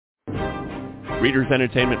Readers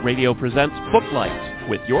Entertainment Radio presents Book Lights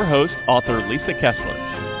with your host, author Lisa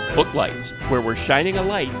Kessler. Book Lights, where we're shining a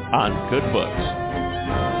light on good books.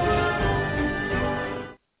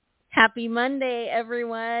 Happy Monday,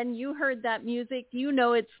 everyone. You heard that music. You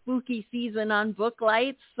know it's spooky season on Book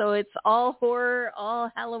Lights, so it's all horror, all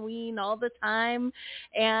Halloween, all the time.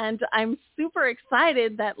 And I'm super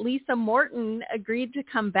excited that Lisa Morton agreed to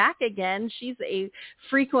come back again. She's a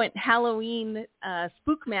frequent Halloween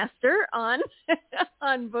spookmaster on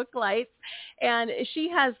on Book Lights, and she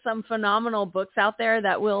has some phenomenal books out there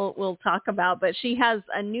that we'll talk about. But she has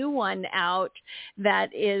a new one out that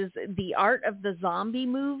is The Art of the Zombie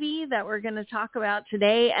Movie that we're going to talk about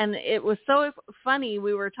today. And it was so funny.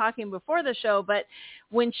 We were talking before the show, but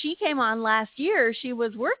when she came on last year, she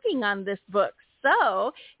was working on this book.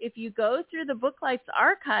 So if you go through the Book Lights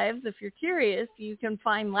archives, if you're curious, you can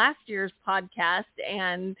find last year's podcast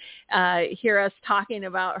and hear us talking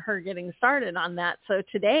about her getting started on that. So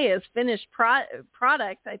today is finished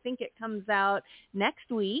product. I think it comes out next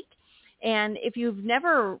week. And if you've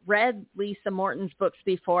never read Lisa Morton's books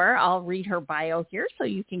before, I'll read her bio here so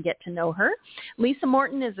you can get to know her. Lisa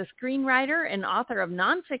Morton is a screenwriter and author of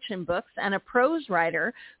nonfiction books and a prose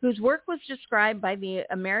writer whose work was described by the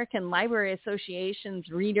American Library Association's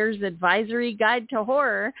Reader's Advisory Guide to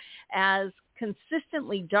Horror as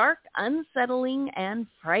consistently dark, unsettling, and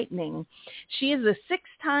frightening. She is a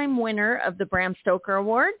 6-time winner of the Bram Stoker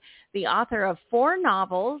Award, the author of 4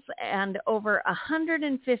 novels and over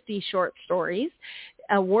 150 short stories,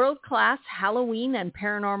 a world-class Halloween and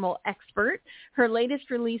paranormal expert. Her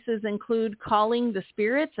latest releases include Calling the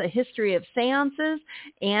Spirits, A History of Seances,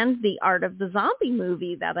 and The Art of the Zombie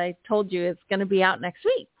Movie that I told you is going to be out next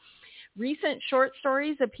week. Recent short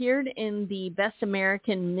stories appeared in the Best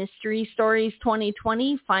American Mystery Stories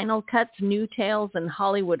 2020, Final Cuts, New Tales in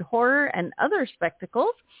Hollywood Horror, and Other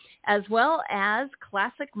Spectacles, as well as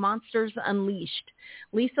Classic Monsters Unleashed.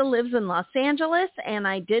 Lisa lives in Los Angeles, and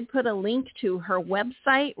I did put a link to her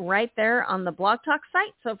website right there on the Blog Talk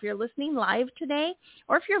site. So if you're listening live today,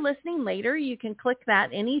 or if you're listening later, you can click that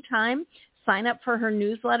anytime. Sign up for her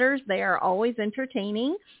newsletters. They are always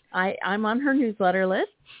entertaining. I'm on her newsletter list.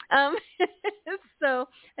 So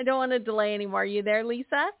I don't want to delay anymore. Are you there,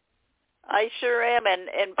 Lisa? I sure am.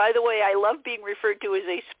 And by the way, I love being referred to as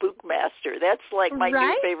a spook master. That's like my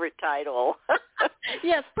new favorite title.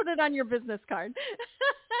 Yes, put it on your business card.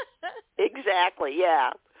 Exactly, yeah.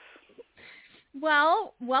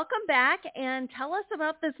 Well, welcome back, and tell us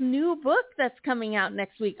about this new book that's coming out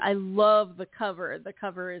next week. I love the cover. The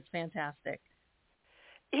cover is fantastic.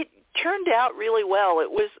 It turned out really well. It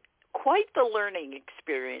was quite the learning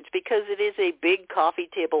experience because it is a big coffee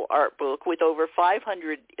table art book with over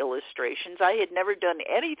 500 illustrations. I had never done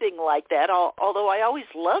anything like that, although I always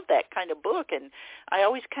loved that kind of book, and I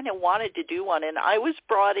always kind of wanted to do one. And I was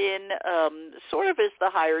brought in sort of as the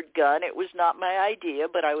hired gun. It was not my idea,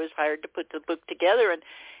 but I was hired to put the book together.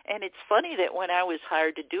 And it's funny that when I was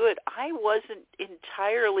hired to do it, I wasn't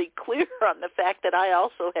entirely clear on the fact that I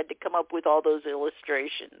also had to come up with all those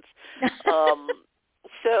illustrations.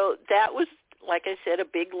 So that was, like I said, a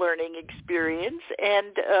big learning experience.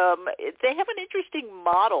 And they have an interesting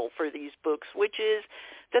model for these books, which is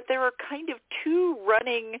that there are kind of 2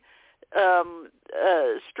 running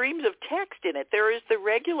streams of text in it. There is the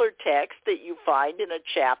regular text that you find in a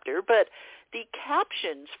chapter, but the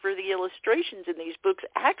captions for the illustrations in these books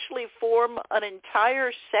actually form an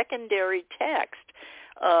entire secondary text.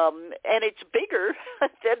 And it's bigger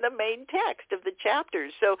than the main text of the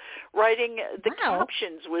chapters. So writing the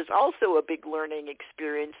captions was also a big learning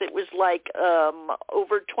experience. It was like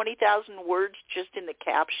over 20,000 words just in the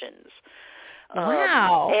captions.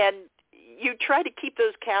 Wow. And you try to keep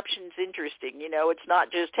those captions interesting. You know, it's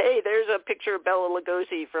not just, hey, there's a picture of Bela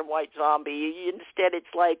Lugosi from White Zombie. Instead,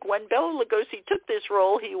 it's like, when Bela Lugosi took this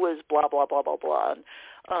role, he was blah, blah, blah, blah, blah.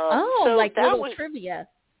 So like little trivia.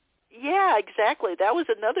 Yeah, exactly. That was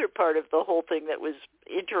another part of the whole thing that was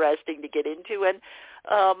interesting to get into. And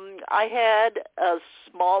I had a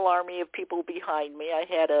small army of people behind me. I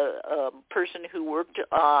had a person who worked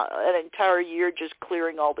an entire year just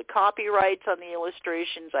clearing all the copyrights on the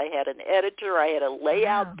illustrations. I had an editor. I had a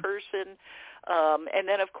layout person. And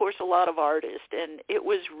then, of course, a lot of artists. And it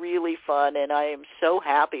was really fun, and I am so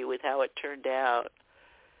happy with how it turned out.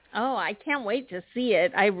 Oh, I can't wait to see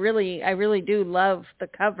it. I really do love the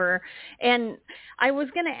cover. And I was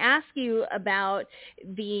going to ask you about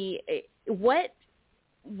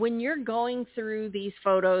when you're going through these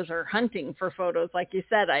photos or hunting for photos, like you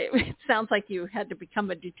said, it sounds like you had to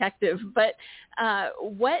become a detective, but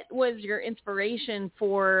what was your inspiration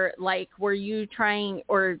for, like, were you trying,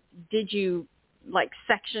 or did you like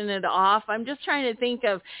section it off. I'm just trying to think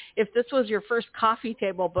of if this was your first coffee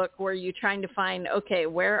table book, were you trying to find, okay,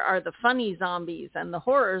 where are the funny zombies and the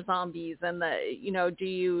horror zombies and do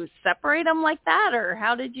you separate them like that, or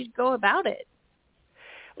how did you go about it?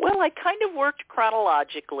 Well, I kind of worked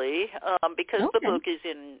chronologically because the Okay. book is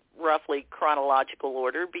in roughly chronological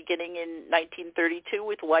order, beginning in 1932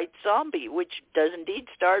 with White Zombie, which does indeed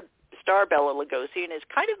star Bela Lugosi and is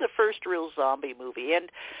kind of the first real zombie movie. And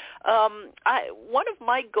one of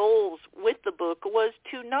my goals with the book was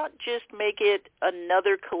to not just make it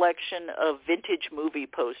another collection of vintage movie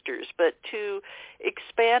posters, but to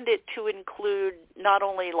expand it to include not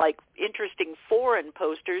only like interesting foreign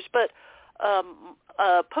posters, but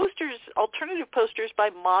alternative posters by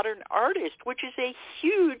modern artists, which is a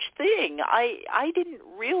huge thing. I didn't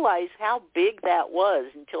realize how big that was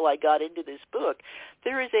until I got into this book.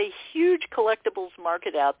 There is a huge collectibles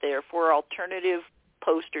market out there for alternative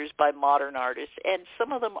posters by modern artists, and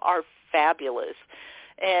some of them are fabulous.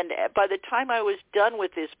 And by the time I was done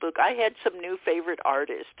with this book, I had some new favorite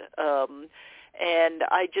artists. And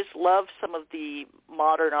I just love some of the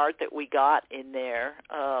modern art that we got in there.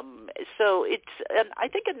 So it's, I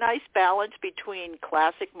think, a nice balance between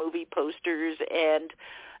classic movie posters and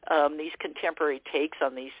these contemporary takes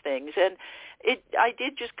on these things. And I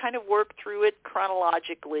did just kind of work through it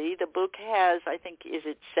chronologically. The book has, I think,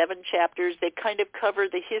 7 chapters that kind of cover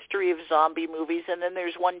the history of zombie movies, and then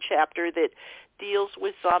there's one chapter that deals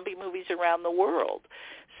with zombie movies around the world.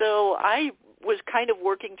 So I was kind of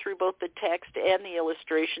working through both the text and the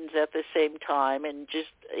illustrations at the same time, and just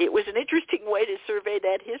it was an interesting way to survey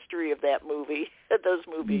that history of that movie, those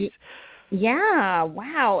movies. Yeah,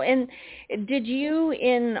 wow. And did you,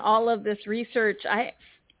 in all of this research,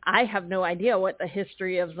 I have no idea what the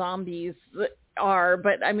history of zombies are,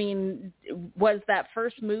 but I mean, was that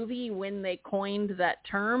first movie when they coined that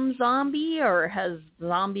term zombie, or has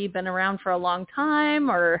zombie been around for a long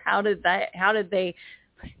time, or how did they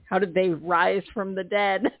rise from the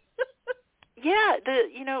dead? Yeah,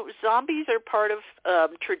 zombies are part of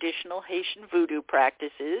traditional Haitian voodoo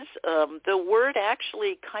practices. The word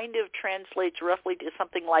actually kind of translates roughly to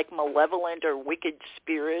something like malevolent or wicked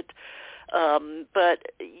spirit. But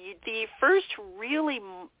the first really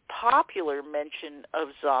popular mention of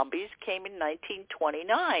zombies came in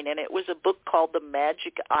 1929, and it was a book called The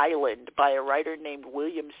Magic Island by a writer named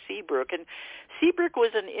William Seabrook. And Seabrook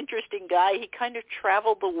was an interesting guy. He kind of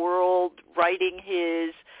traveled the world writing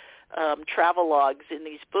his travelogues in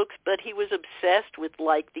these books, but he was obsessed with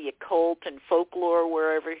like the occult and folklore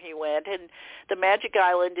wherever he went. And The Magic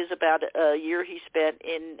Island is about a year he spent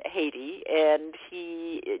in Haiti, and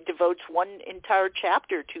he devotes one entire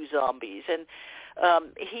chapter to zombies. And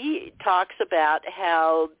he talks about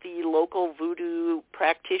how the local voodoo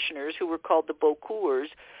practitioners, who were called the Bokurs,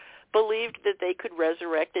 believed that they could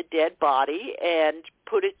resurrect a dead body and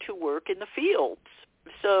put it to work in the fields.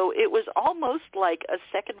 So it was almost like a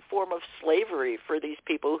second form of slavery for these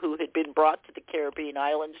people who had been brought to the Caribbean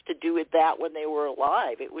islands to do it that when they were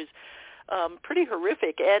alive. It was pretty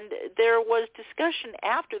horrific. And there was discussion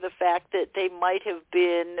after the fact that they might have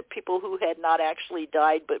been people who had not actually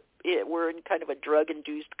died but were in kind of a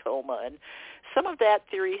drug-induced coma. And some of that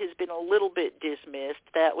theory has been a little bit dismissed.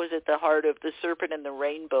 That was at the heart of The Serpent and the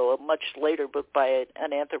Rainbow, a much later book by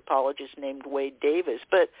an anthropologist named Wade Davis.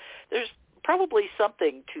 But there's probably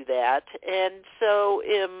something to that. And so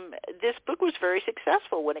this book was very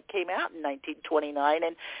successful when it came out in 1929,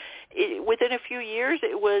 and within a few years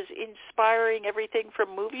it was inspiring everything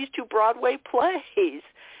from movies to Broadway plays.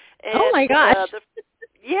 And, oh my gosh.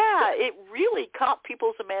 Yeah, it really caught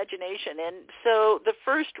people's imagination. And so the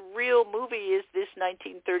first real movie is this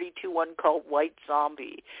 1932 one called White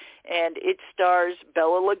Zombie, and it stars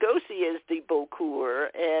Bela Lugosi as the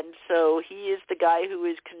Bokur. And so he is the guy who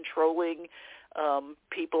is controlling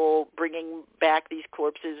people, bringing back these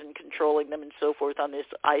corpses and controlling them and so forth on this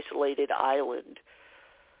isolated island.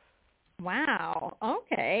 Wow.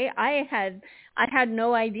 Okay. I had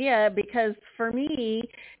no idea, because for me,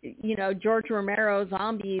 George Romero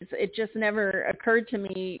zombies, it just never occurred to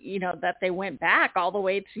me, that they went back all the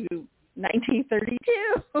way to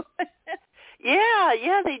 1932.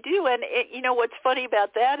 Yeah, they do. And what's funny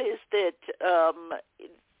about that is that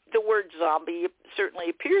the word zombie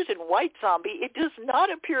certainly appears in White Zombie. It does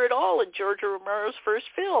not appear at all in George Romero's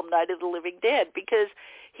first film, Night of the Living Dead, because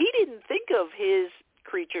he didn't think of his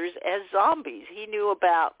creatures as zombies. He knew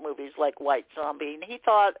about movies like White Zombie, and he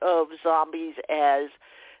thought of zombies as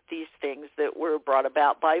these things that were brought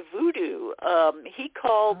about by voodoo. He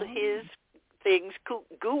called his things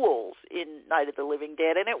ghouls in Night of the Living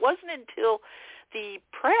Dead, and it wasn't until the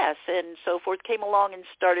press and so forth came along and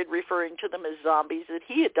started referring to them as zombies that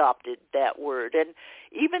he adopted that word. And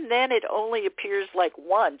even then, it only appears like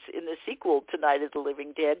once in the sequel to Night of the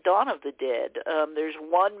Living Dead, Dawn of the Dead. There's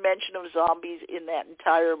one mention of zombies in that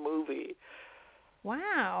entire movie.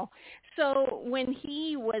 Wow. So when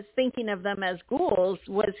he was thinking of them as ghouls,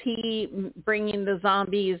 was he bringing the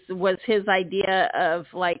zombies, was his idea of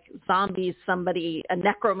like zombies, a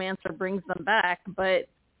necromancer brings them back, but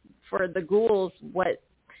for the ghouls,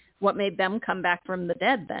 what made them come back from the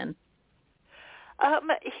dead then?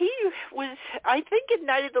 He was, I think in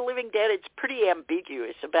Night of the Living Dead, it's pretty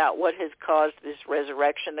ambiguous about what has caused this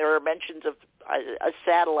resurrection. There are mentions of a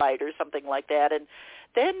satellite or something like that. And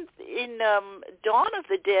then in Dawn of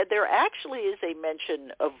the Dead, there actually is a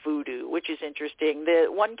mention of voodoo, which is interesting. The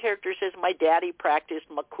one character says, my daddy practiced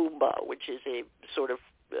macumba, which is a sort of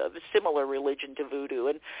similar religion to voodoo.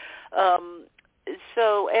 And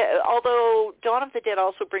so although Dawn of the Dead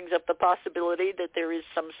also brings up the possibility that there is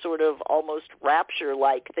some sort of almost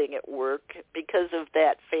rapture-like thing at work because of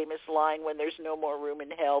that famous line, when there's no more room in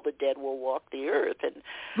hell, the dead will walk the earth.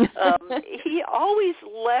 And he always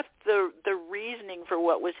left the reasoning for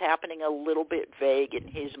what was happening a little bit vague in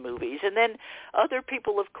his movies. And then other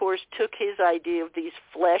people, of course, took his idea of these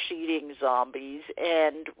flesh-eating zombies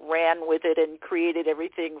and ran with it and created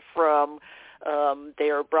everything from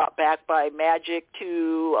they are brought back by magic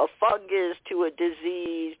to a fungus to a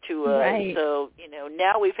disease to a right. So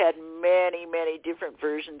now we've had many different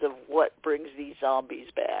versions of what brings these zombies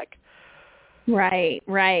back. Right.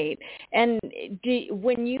 And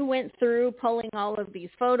when you went through pulling all of these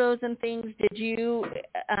photos and things, did you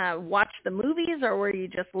watch the movies, or were you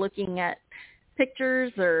just looking at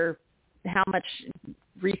pictures, or how much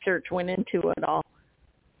research went into it all?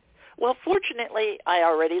 Well, fortunately, I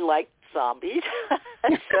already liked zombies,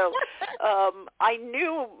 so I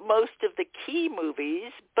knew most of the key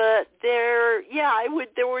movies, but there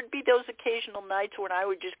would be those occasional nights when I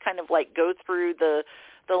would just kind of like go through the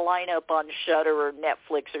lineup on Shudder or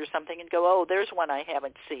Netflix or something and go, oh, there's one I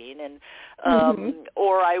haven't seen, and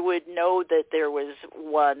or I would know that there was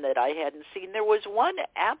one that I hadn't seen. There was one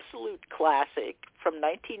absolute classic from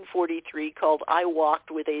 1943 called I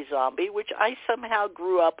Walked with a Zombie, which I somehow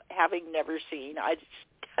grew up having never seen.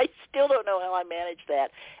 I still don't know how I managed that,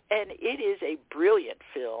 and it is a brilliant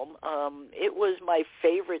film. It was my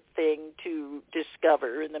favorite thing to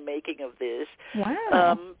discover in the making of this.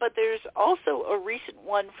 Wow. But there's also a recent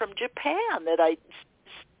one from Japan that I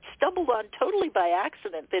stumbled on totally by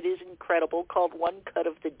accident that is incredible, called One Cut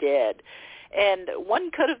of the Dead. And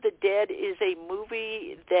One Cut of the Dead is a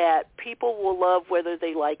movie that people will love whether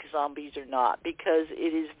they like zombies or not, because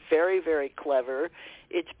it is very, very clever.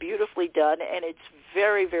 It's beautifully done, and it's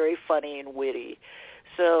very, very funny and witty.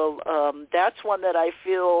 So that's one that I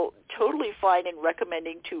feel totally fine in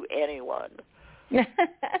recommending to anyone.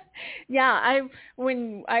 Yeah,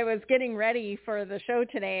 when I was getting ready for the show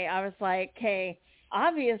today, I was like, hey,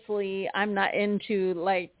 obviously I'm not into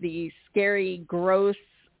like the scary, gross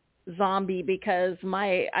zombie, because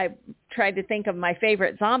I tried to think of my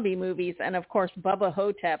favorite zombie movies, and of course Bubba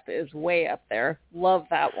Hotep is way up there. Love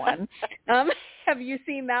that one. Have you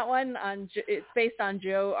seen that one? It's based on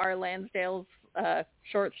Joe R. Lansdale's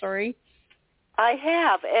short story. I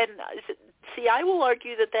have, and see, I will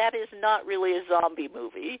argue that is not really a zombie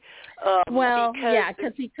movie.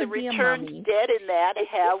 Because he could the be a returned mummy. dead in that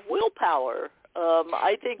have willpower.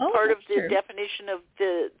 I think part of the true. definition of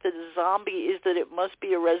the zombie is that it must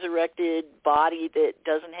be a resurrected body that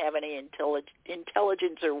doesn't have any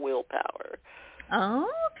intelligence or willpower. Oh,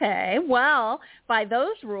 okay. Well, by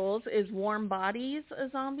those rules, is Warm Bodies a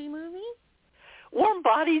zombie movie? Warm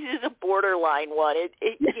Bodies is a borderline one.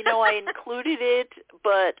 I included it,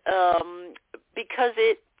 but because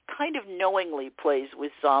it kind of knowingly plays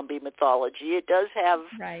with zombie mythology. It does have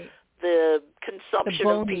the consumption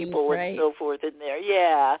of people and so forth in there.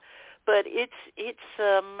 Yeah, but it's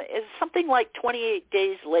something like 28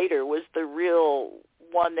 Days Later was the real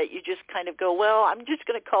one that you just kind of go, well, I'm just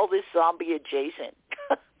going to call this zombie adjacent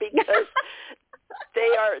because they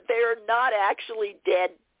are not actually dead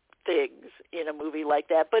things in a movie like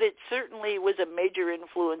that, but it certainly was a major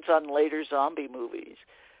influence on later zombie movies.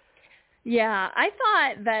 Yeah, I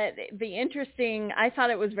thought that I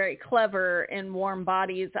thought it was very clever in Warm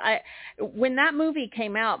Bodies. When that movie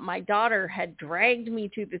came out, my daughter had dragged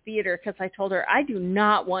me to the theater because I told her I do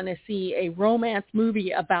not want to see a romance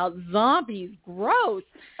movie about zombies. Gross.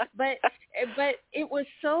 But it was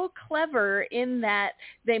so clever in that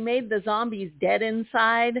they made the zombies dead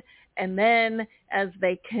inside, and then as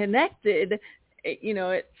they connected,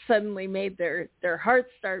 it suddenly made their hearts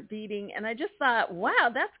start beating. And I just thought, wow,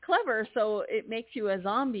 that's clever. So it makes you a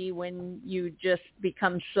zombie when you just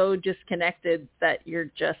become so disconnected that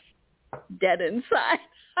you're just dead inside.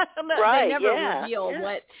 I don't know. Right, They never yeah,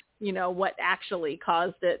 reveal what actually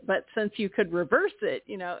caused it. But since you could reverse it,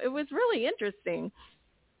 it was really interesting.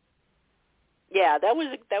 Yeah, that was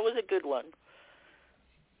a good one.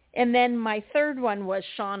 And then my third one was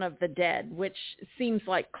Shaun of the Dead, which seems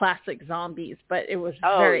like classic zombies, but it was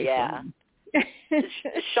very fun.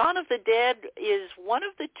 Shaun of the Dead is one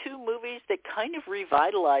of the two movies that kind of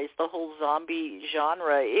revitalized the whole zombie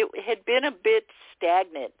genre. It had been a bit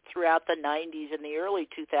stagnant throughout the 90s and the early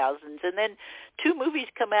 2000s, and then two movies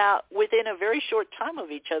come out within a very short time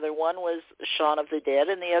of each other. One was Shaun of the Dead,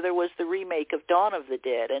 and the other was the remake of Dawn of the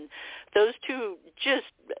Dead. And those two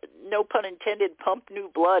just, no pun intended, pumped new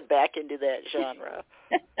blood back into that genre.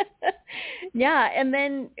 Yeah, and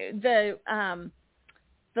then is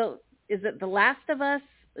it The Last of Us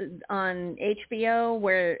on HBO,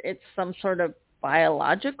 where it's some sort of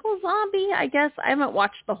biological zombie, I guess? I haven't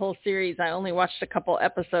watched the whole series. I only watched a couple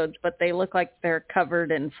episodes, but they look like they're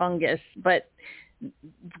covered in fungus. But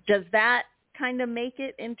does that kind of make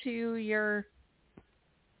it into your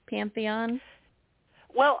pantheon?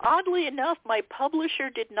 Well, oddly enough, my publisher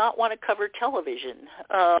did not want to cover television.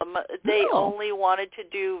 They only wanted to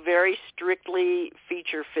do very strictly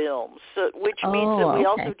feature films, which means that we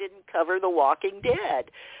also didn't cover The Walking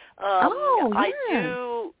Dead.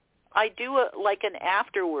 I do like an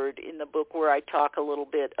afterword in the book where I talk a little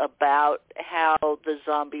bit about how the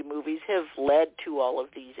zombie movies have led to all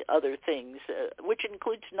of these other things, which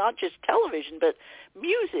includes not just television, but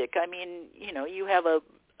music. I mean, you have a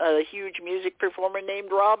huge music performer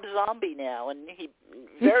named Rob Zombie now, and he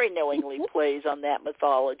very knowingly plays on that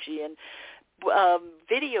mythology, and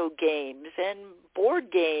video games and board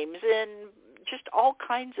games and just all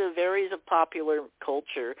kinds of areas of popular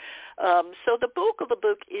culture. So the bulk of the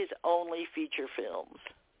book is only feature films.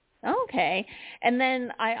 Okay. And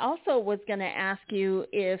then I also was going to ask you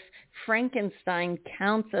if Frankenstein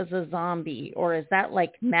counts as a zombie, or is that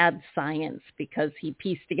like mad science because he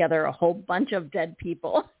pieced together a whole bunch of dead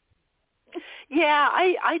people? Yeah,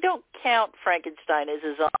 I don't count Frankenstein as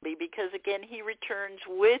a zombie because, again, he returns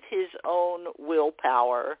with his own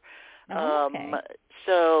willpower.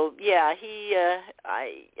 So, yeah,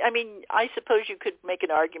 I mean, I suppose you could make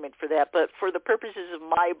an argument for that, but for the purposes of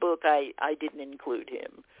my book, I didn't include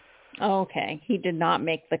him. Okay. He did not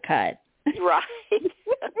make the cut. Right.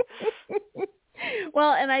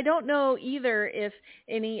 Well, and I don't know either if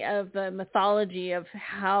any of the mythology of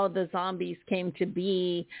how the zombies came to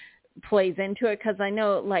be plays into it, because I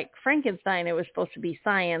know, like Frankenstein, it was supposed to be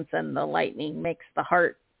science and the lightning makes the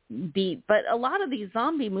heart beat. But a lot of these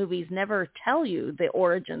zombie movies never tell you the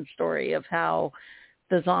origin story of how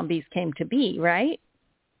the zombies came to be, right?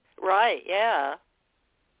 Right, yeah.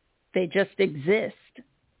 They just exist.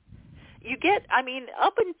 You get, I mean,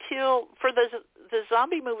 up until, for the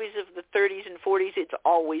zombie movies of the 30s and 40s, it's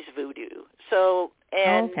always voodoo. So,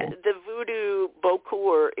 and the voodoo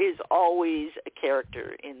Beaucourt is always a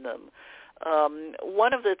character in them.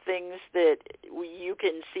 One of the things that you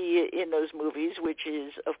can see in those movies, which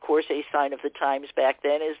is, of course, a sign of the times back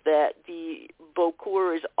then, is that the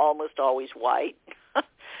Beaucourt is almost always white.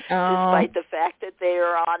 Despite the fact that they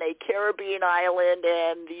are on a Caribbean island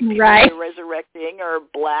and the people they're resurrecting are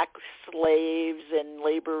black slaves and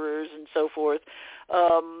laborers and so forth.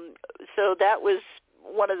 So that was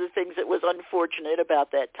one of the things that was unfortunate about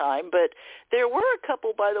that time. But there were a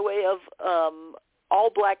couple, by the way, of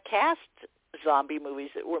all-black cast zombie movies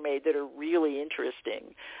that were made that are really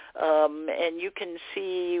interesting. And you can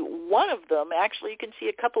see one of them, actually you can see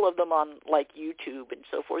a couple of them on like YouTube and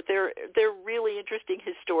so forth. They're really interesting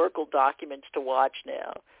historical documents to watch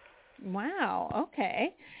now. Wow,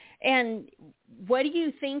 okay. And what do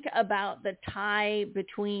you think about the tie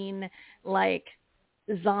between like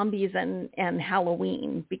zombies and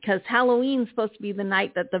Halloween? Because Halloween's supposed to be the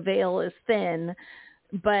night that the veil is thin,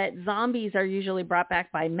 but zombies are usually brought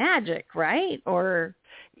back by magic, right? Or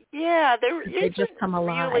yeah, there isn't just come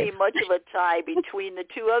alive. Really much of a tie between the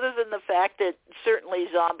two, other than the fact that certainly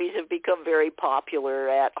zombies have become very popular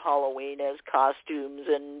at Halloween as costumes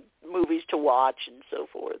and movies to watch and so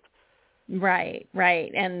forth. Right,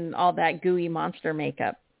 and all that gooey monster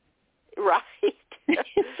makeup. Right.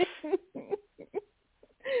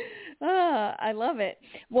 I love it.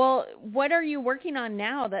 Well, what are you working on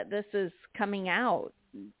now that this is coming out?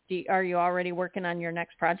 Are you already working on your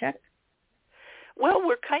next project? Well,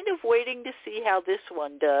 we're kind of waiting to see how this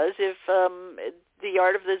one does. If the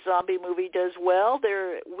Art of the Zombie movie does well,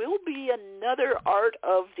 there will be another Art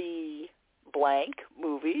of the blank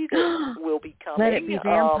movie that will be coming. Let it be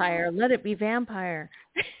vampire. Let it be vampire.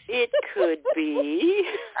 It could be.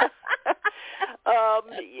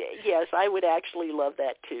 Yes, I would actually love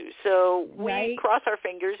that too. So we cross our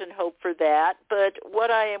fingers and hope for that. But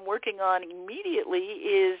what I am working on immediately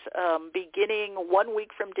is beginning 1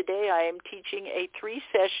 week from today, I am teaching a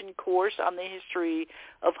 3-session course on the history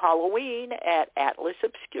of Halloween at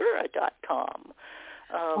atlasobscura.com.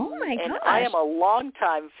 Oh my gosh. And I am a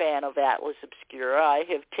longtime fan of Atlas Obscura. I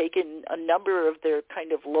have taken a number of their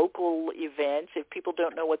kind of local events. If people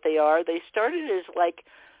don't know what they are, they started as like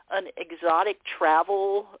an exotic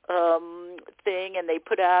travel thing, and they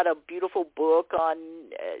put out a beautiful book on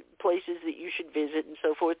places that you should visit and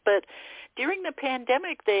so forth. But during the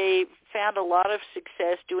pandemic, they found a lot of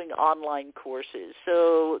success doing online courses.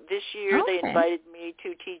 So this year they invited me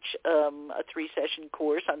to teach a 3-session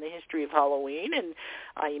course on the history of Halloween, and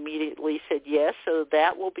I immediately said yes. So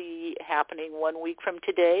that will be happening 1 week from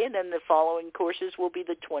today, and then the following courses will be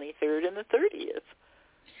the 23rd and the 30th.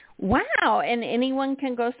 Wow, and anyone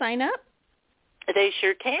can go sign up? They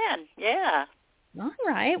sure can, yeah. All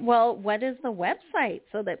right. Well, what is the website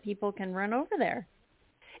so that people can run over there?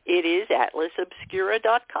 It is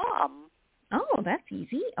atlasobscura.com. Oh, that's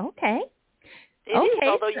easy. Okay. It is,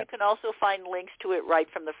 although you can also find links to it right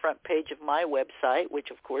from the front page of my website,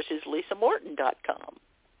 which, of course, is lisamorton.com.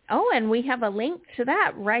 Oh, and we have a link to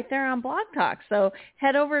that right there on Blog Talk. So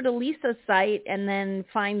head over to Lisa's site and then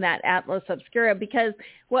find that Atlas Obscura, because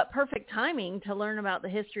what perfect timing to learn about the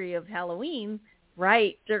history of Halloween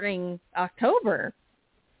right during October.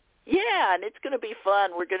 Yeah, and it's going to be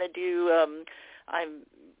fun. We're going to do,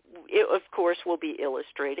 it, of course, will be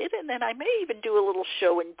illustrated, and then I may even do a little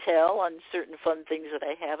show and tell on certain fun things that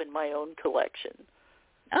I have in my own collection.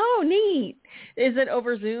 Oh, neat. Is it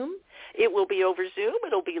over Zoom? It will be over Zoom.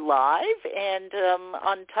 It'll be live, and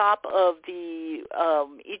on top of the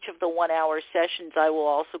each of the 1-hour sessions, I will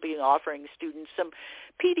also be offering students some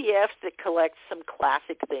PDFs that collect some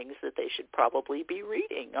classic things that they should probably be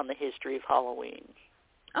reading on the history of Halloween.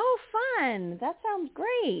 Oh, fun. That sounds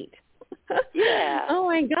great. Yeah. Oh,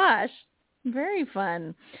 my gosh. Very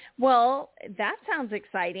fun. Well, that sounds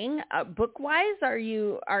exciting. Book-wise, are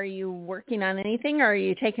you working on anything, or are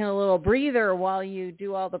you taking a little breather while you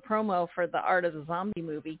do all the promo for the Art of the Zombie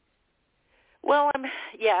movie? Well,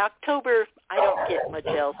 October, I don't get much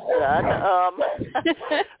else done.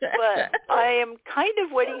 But I am kind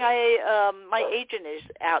of waiting. My agent is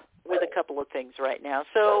out with a couple of things right now.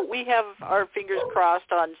 So we have our fingers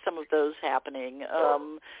crossed on some of those happening.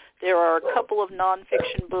 There are a couple of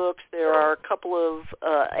nonfiction books. There are a couple of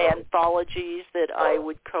anthologies that I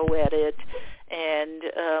would co-edit, and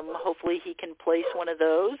hopefully he can place one of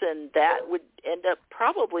those, and that would end up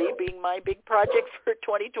probably being my big project for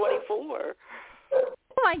 2024. Oh,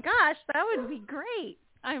 my gosh, that would be great.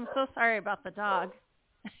 I'm so sorry about the dog.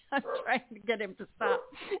 I'm trying to get him to stop.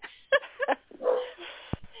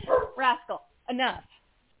 Rascal, enough.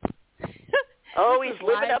 Oh, he's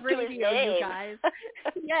living up to his name. You guys.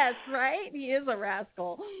 Yes, right? He is a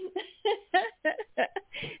rascal.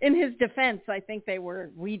 In his defense, I think they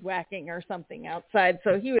were weed whacking or something outside,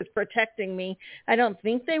 so he was protecting me. I don't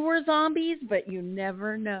think they were zombies, but you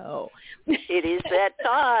never know. It is that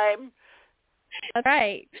time. That's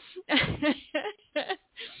right.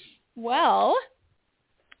 Well,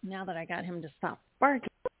 now that I got him to stop barking,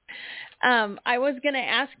 I was going to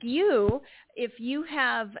ask you if you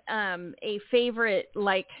have a favorite,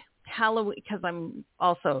 like Halloween, because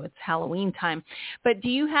it's Halloween time, but do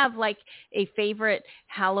you have like a favorite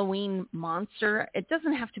Halloween monster? It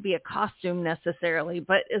doesn't have to be a costume necessarily,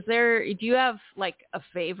 but do you have like a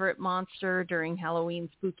favorite monster during Halloween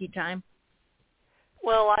spooky time?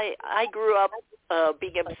 Well, I grew up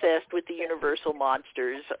being obsessed with the Universal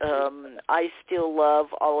monsters. I still love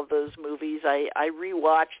all of those movies. I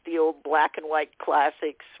rewatch the old black and white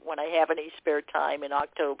classics when I have any spare time in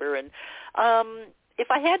October. And if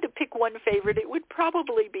I had to pick one favorite, it would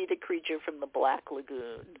probably be the creature from the Black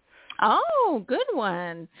Lagoon. Oh, good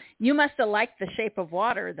one. You must have liked The Shape of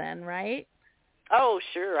Water then, right? Oh,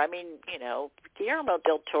 sure. I mean, Guillermo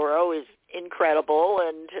del Toro is incredible,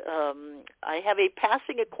 and I have a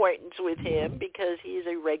passing acquaintance with him because he is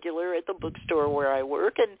a regular at the bookstore where I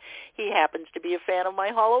work, and he happens to be a fan of my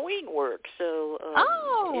Halloween work. So,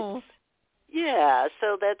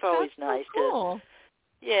 so that's always nice. Cool.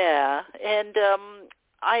 Yeah, and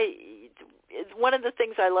one of the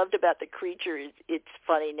things I loved about the creature is, it's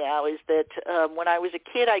funny now, is that when I was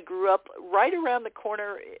a kid, I grew up right around the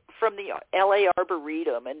corner from the L.A.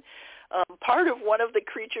 Arboretum, and part of one of the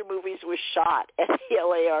Creature movies was shot at the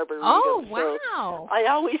L.A. Arboretum. Oh, wow. So I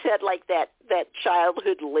always had like that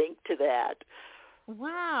childhood link to that.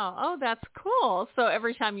 Wow. Oh, that's cool. So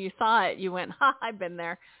every time you saw it, you went, ha, I've been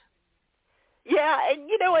there. Yeah, and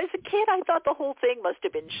as a kid, I thought the whole thing must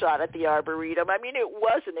have been shot at the Arboretum. I mean, it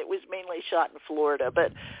wasn't. It was mainly shot in Florida,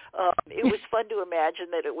 but it was fun to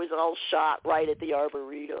imagine that it was all shot right at the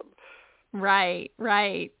Arboretum. Right.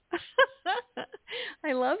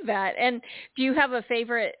 I love that. And do you have a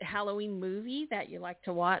favorite Halloween movie that you like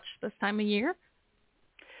to watch this time of year?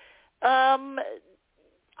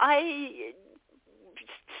 I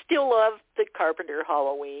still love the Carpenter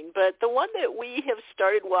Halloween, but the one that we have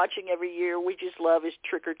started watching every year we just love is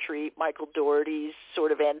Trick or Treat, Michael Dougherty's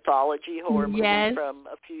sort of anthology horror movie from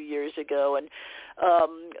a few years ago. And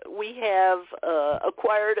we have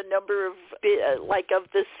acquired a number of of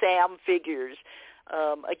the Sam figures.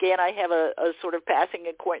 Again, I have a sort of passing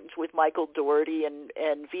acquaintance with Michael Dougherty, and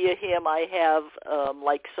via him I have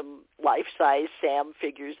some life-size Sam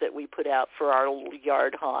figures that we put out for our little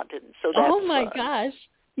yard haunt, and so that's Oh my fun. gosh.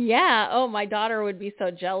 Yeah. Oh, my daughter would be so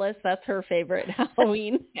jealous. That's her favorite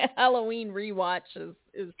Halloween rewatch is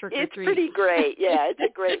Trick or Treat. It's pretty great. Yeah, it's a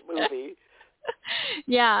great movie.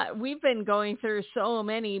 Yeah, we've been going through so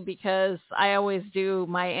many because I always do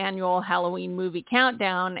my annual Halloween movie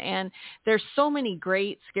countdown, and there's so many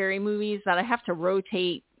great scary movies that I have to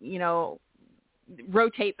rotate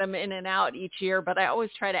them in and out each year, but I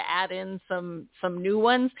always try to add in some new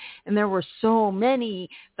ones, and there were so many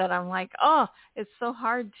that I'm like, oh, it's so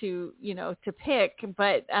hard to pick,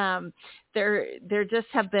 but there just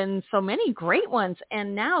have been so many great ones,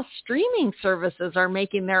 and now streaming services are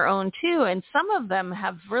making their own too, and some of them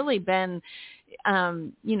have really been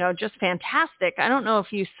just fantastic. I don't know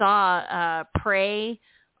if you saw Prey.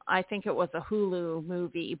 I think it was a Hulu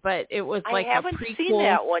movie, but it was like a prequel. I haven't seen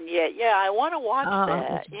that one yet. Yeah, I want to watch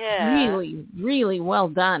that. Yeah, really, really well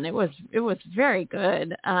done. It was very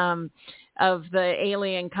good. Of the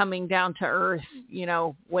alien coming down to Earth,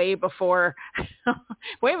 way before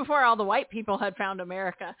all the white people had found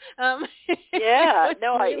America.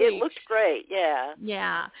 It looked great. Yeah,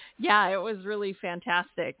 it was really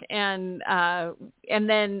fantastic. And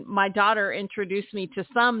then my daughter introduced me to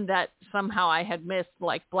some that somehow I had missed,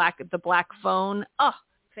 like the Black Phone. Oh,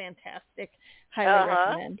 fantastic. Highly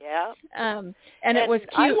recommend. Yeah. And it was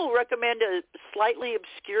cute. I will recommend a slightly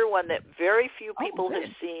obscure one that very few people have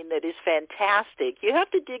seen that is fantastic. You have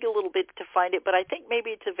to dig a little bit to find it, but I think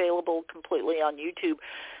maybe it's available completely on YouTube.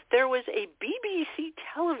 There was a BBC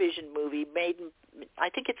television movie made in, I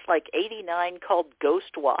think it's like 89, called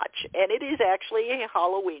Ghost Watch, and it is actually a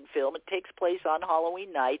Halloween film. It takes place on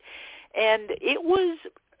Halloween night, and it was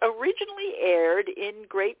originally aired in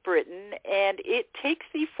Great Britain, and it takes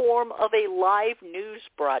the form of a live news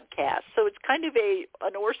broadcast. So it's kind of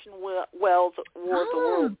an Orson Welles War of the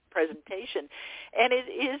World presentation, and it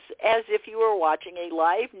is as if you were watching a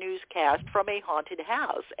live newscast from a haunted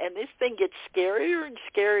house. And this thing gets scarier and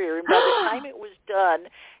scarier, and by the time it was done,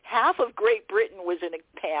 half of Great Britain was in a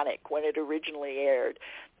panic when it originally aired.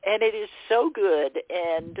 And it is so good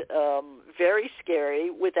and very scary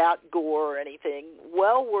without gore or anything.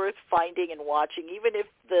 Well worth finding and watching, even if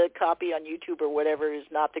the copy on YouTube or whatever is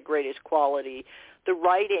not the greatest quality. The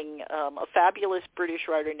writing, a fabulous British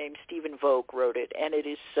writer named Stephen Volk wrote it, and it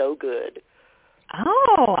is so good.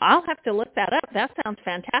 Oh, I'll have to look that up. That sounds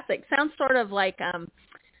fantastic. Sounds sort of like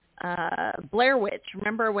Blair Witch.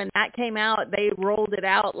 Remember when that came out? They rolled it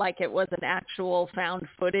out like it was an actual found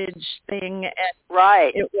footage thing.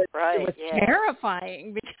 Right. It was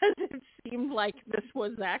terrifying because it seemed like this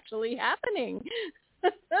was actually happening.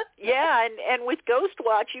 Yeah, and with Ghost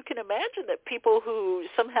Watch, you can imagine that people who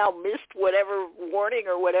somehow missed whatever warning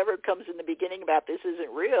or whatever comes in the beginning about this isn't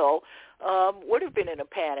real would have been in a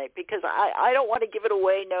panic, because I don't want to give it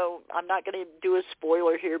away. No, I'm not going to do a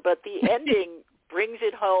spoiler here, but the ending brings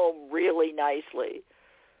it home really nicely.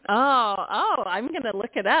 Oh, I'm going to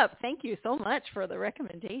look it up. Thank you so much for the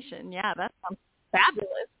recommendation. Yeah, that sounds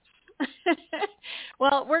fabulous.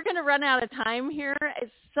 Well, we're going to run out of time here.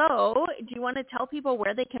 So do you want to tell people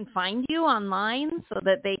where they can find you online so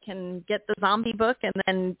that they can get the zombie book and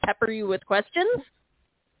then pepper you with questions?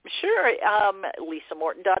 Sure.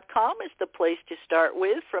 LisaMorton.com is the place to start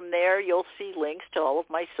with. From there, you'll see links to all of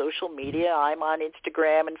my social media. I'm on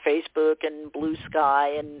Instagram and Facebook and Blue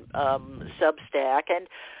Sky and Substack. And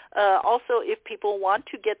also, if people want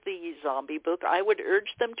to get the zombie book, I would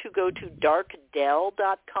urge them to go to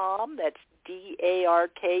darkdell.com. That's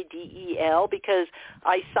Darkdel, because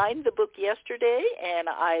I signed the book yesterday, and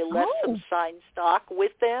I left some signed stock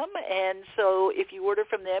with them. And so if you order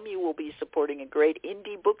from them, you will be supporting a great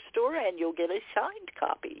indie bookstore, and you'll get a signed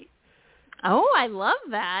copy. Oh, I love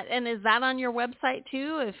that. And is that on your website,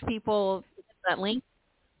 too, if people get that link?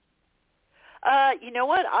 You know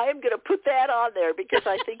what? I am going to put that on there because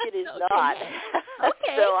I think it is not.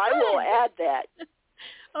 Okay, so I will add that.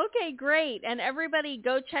 Okay, great. And everybody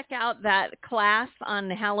go check out that class on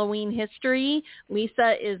Halloween history.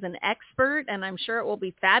 Lisa is an expert, and I'm sure it will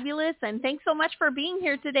be fabulous. And thanks so much for being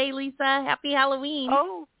here today, Lisa. Happy Halloween.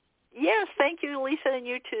 Oh, yes. Thank you, Lisa, and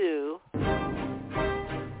you too.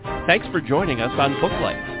 Thanks for joining us on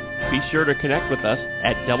Booklights. Be sure to connect with us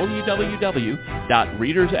at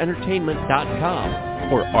www.readersentertainment.com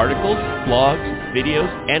for articles, blogs,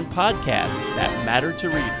 videos, and podcasts that matter to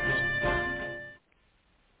readers.